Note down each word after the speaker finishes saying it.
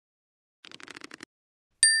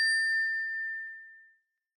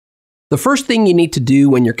The first thing you need to do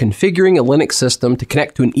when you're configuring a Linux system to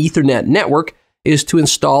connect to an Ethernet network is to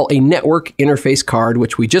install a network interface card,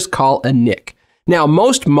 which we just call a NIC. Now,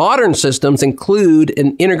 most modern systems include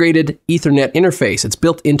an integrated Ethernet interface. It's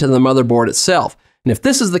built into the motherboard itself. And if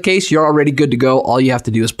this is the case, you're already good to go. All you have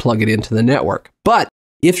to do is plug it into the network. But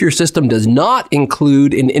if your system does not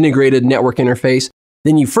include an integrated network interface,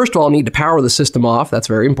 then you first of all need to power the system off. That's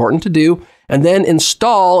very important to do. And then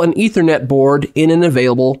install an Ethernet board in an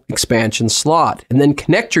available expansion slot. And then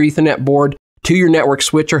connect your Ethernet board to your network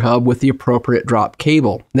switch or hub with the appropriate drop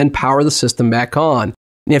cable. Then power the system back on.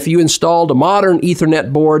 And if you installed a modern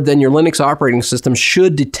Ethernet board, then your Linux operating system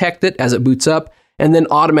should detect it as it boots up and then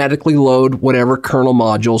automatically load whatever kernel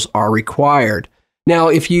modules are required. Now,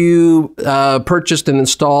 if you purchased and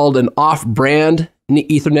installed an off-brand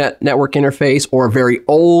Ethernet network interface or a very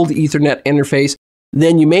old Ethernet interface,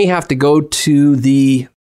 then you may have to go to the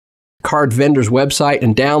card vendor's website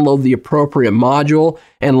and download the appropriate module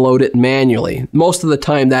and load it manually. Most of the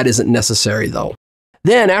time, that isn't necessary, though.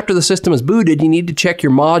 Then, after the system is booted, you need to check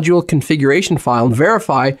your module configuration file and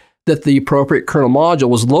verify that the appropriate kernel module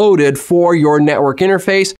was loaded for your network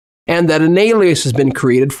interface and that an alias has been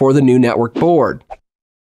created for the new network board.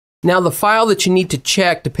 Now, the file that you need to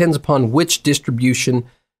check depends upon which distribution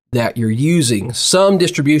that you're using. Some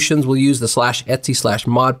distributions will use the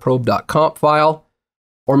 /etc/modprobe.conf file,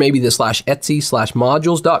 or maybe the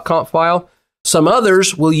 /etc/modules.conf file. Some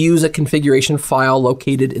others will use a configuration file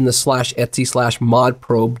located in the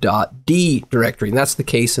 /etc/modprobe.d directory, and that's the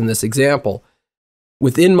case in this example.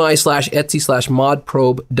 Within my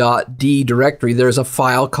 /etc/modprobe.d directory, there's a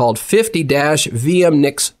file called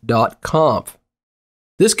 50-vmnix.conf.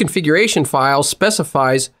 This configuration file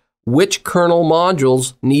specifies which kernel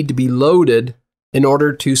modules need to be loaded in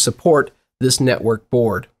order to support this network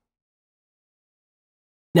board.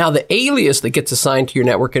 Now, the alias that gets assigned to your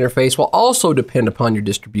network interface will also depend upon your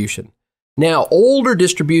distribution. Now, older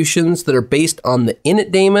distributions that are based on the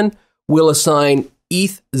init daemon will assign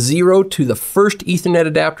ETH0 to the first Ethernet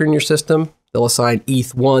adapter in your system. They'll assign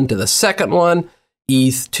ETH1 to the second one,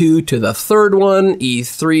 ETH2 to the third one,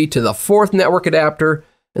 ETH3 to the fourth network adapter,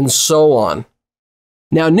 and so on.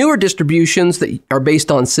 Now, newer distributions that are based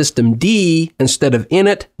on systemd instead of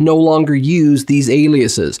init no longer use these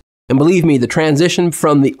aliases. And believe me, the transition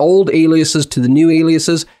from the old aliases to the new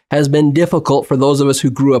aliases has been difficult for those of us who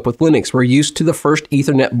grew up with Linux. We're used to the first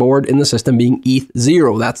Ethernet board in the system being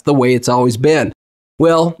ETH0. That's the way it's always been.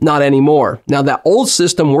 Well, not anymore. Now, that old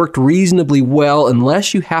system worked reasonably well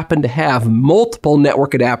unless you happen to have multiple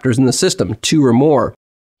network adapters in the system, 2 or more.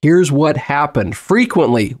 Here's what happened.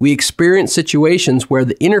 Frequently, we experience situations where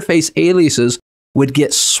the interface aliases would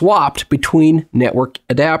get swapped between network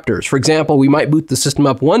adapters. For example, we might boot the system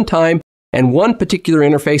up one time, and one particular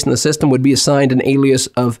interface in the system would be assigned an alias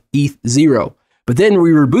of ETH0. But then we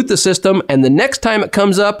reboot the system, and the next time it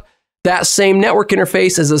comes up, that same network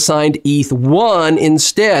interface is assigned ETH1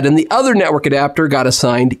 instead, and the other network adapter got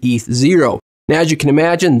assigned ETH0. Now, as you can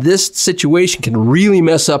imagine, this situation can really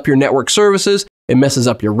mess up your network services. It messes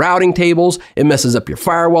up your routing tables, it messes up your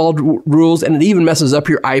firewall rules, and it even messes up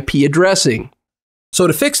your IP addressing. So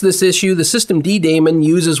to fix this issue, the systemd daemon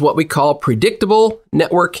uses what we call predictable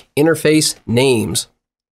network interface names.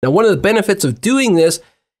 Now, one of the benefits of doing this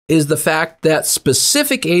is the fact that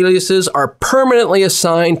specific aliases are permanently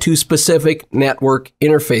assigned to specific network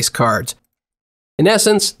interface cards. In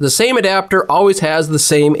essence, the same adapter always has the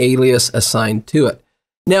same alias assigned to it.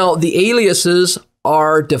 Now, the aliases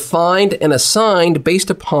are defined and assigned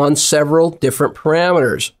based upon several different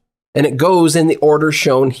parameters, and it goes in the order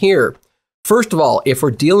shown here. First of all, if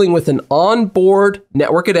we're dealing with an onboard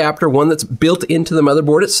network adapter, one that's built into the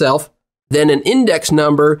motherboard itself, then an index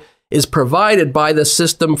number is provided by the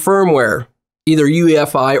system firmware, either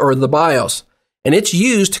UEFI or the BIOS, and it's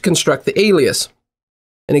used to construct the alias.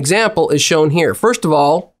 An example is shown here. First of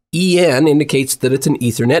all, EN indicates that it's an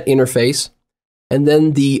Ethernet interface, and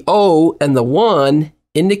then the O and the 1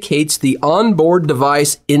 indicates the onboard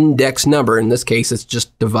device index number. In this case, it's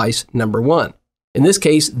just device number 1. In this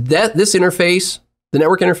case, this interface, the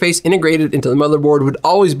network interface integrated into the motherboard, would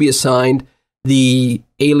always be assigned the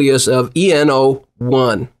alias of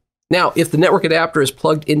ENO1. Now, if the network adapter is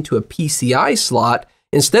plugged into a PCI slot,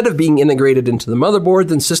 instead of being integrated into the motherboard,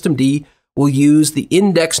 then systemd will use the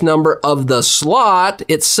index number of the slot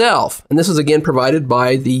itself. And this is again provided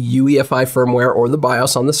by the UEFI firmware or the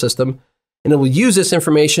BIOS on the system. And it will use this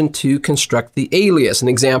information to construct the alias. An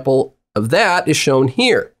example of that is shown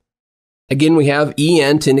here. Again, we have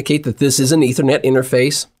EN to indicate that this is an Ethernet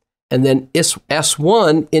interface. And then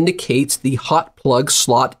S1 indicates the hot plug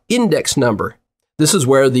slot index number. This is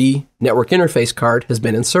where the network interface card has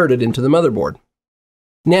been inserted into the motherboard.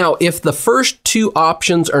 Now, if the first two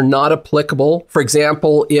options are not applicable, for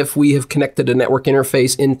example, if we have connected a network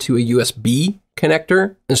interface into a USB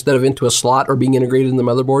connector instead of into a slot or being integrated in the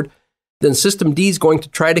motherboard, then System D is going to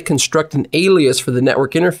try to construct an alias for the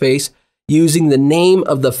network interface using the name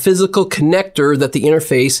of the physical connector that the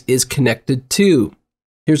interface is connected to.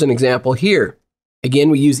 Here's an example here.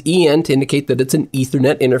 Again, we use EN to indicate that it's an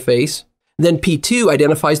Ethernet interface. Then P2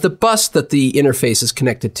 identifies the bus that the interface is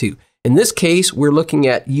connected to. In this case, we're looking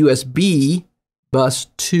at USB bus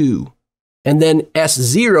 2. And then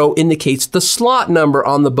S0 indicates the slot number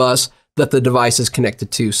on the bus that the device is connected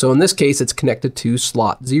to. So in this case, it's connected to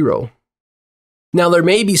slot 0. Now, there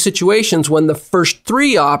may be situations when the first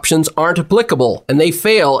three options aren't applicable and they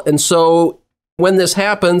fail. And so when this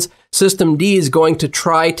happens, System D is going to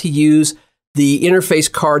try to use the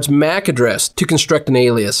interface card's MAC address to construct an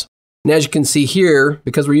alias. And as you can see here,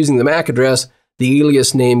 because we're using the MAC address, the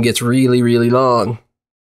alias name gets really, really long.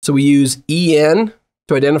 So we use EN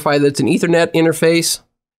to identify that it's an Ethernet interface,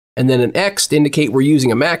 and then an X to indicate we're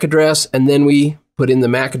using a MAC address, and then we put in the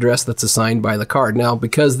MAC address that's assigned by the card. Now,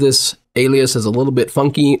 because this alias is a little bit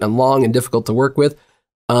funky and long and difficult to work with,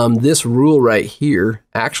 this rule right here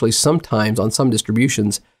actually sometimes on some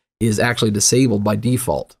distributions is actually disabled by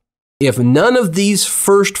default. If none of these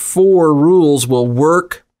first four rules will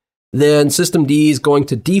work, then System D is going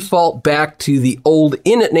to default back to the old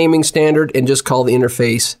init naming standard and just call the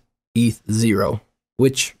interface ETH0,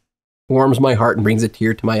 which warms my heart and brings a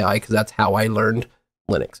tear to my eye because that's how I learned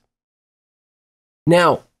Linux.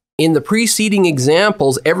 Now, in the preceding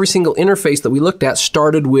examples, every single interface that we looked at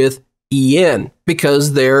started with EN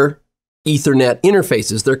because they're Ethernet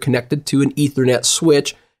interfaces. They're connected to an Ethernet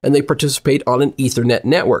switch and they participate on an Ethernet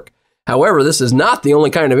network. However, this is not the only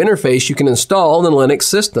kind of interface you can install in the Linux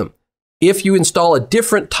system. If you install a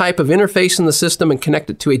different type of interface in the system and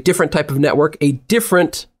connect it to a different type of network, a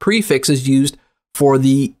different prefix is used for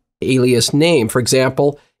the alias name. For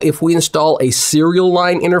example, if we install a serial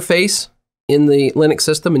line interface in the Linux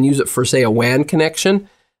system and use it for, say, a WAN connection,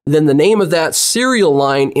 then the name of that serial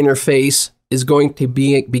line interface is going to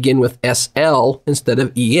begin with SL instead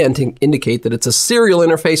of EN to indicate that it's a serial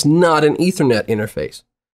interface, not an Ethernet interface.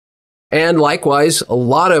 And likewise, a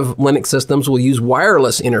lot of Linux systems will use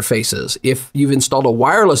wireless interfaces. If you've installed a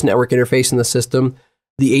wireless network interface in the system,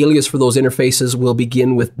 the alias for those interfaces will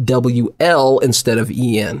begin with WL instead of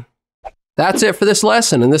EN. That's it for this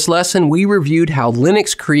lesson. In this lesson, we reviewed how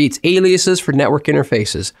Linux creates aliases for network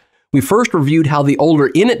interfaces. We first reviewed how the older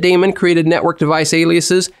init daemon created network device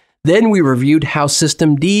aliases. Then we reviewed how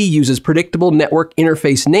System D uses predictable network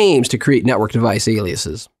interface names to create network device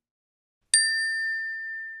aliases.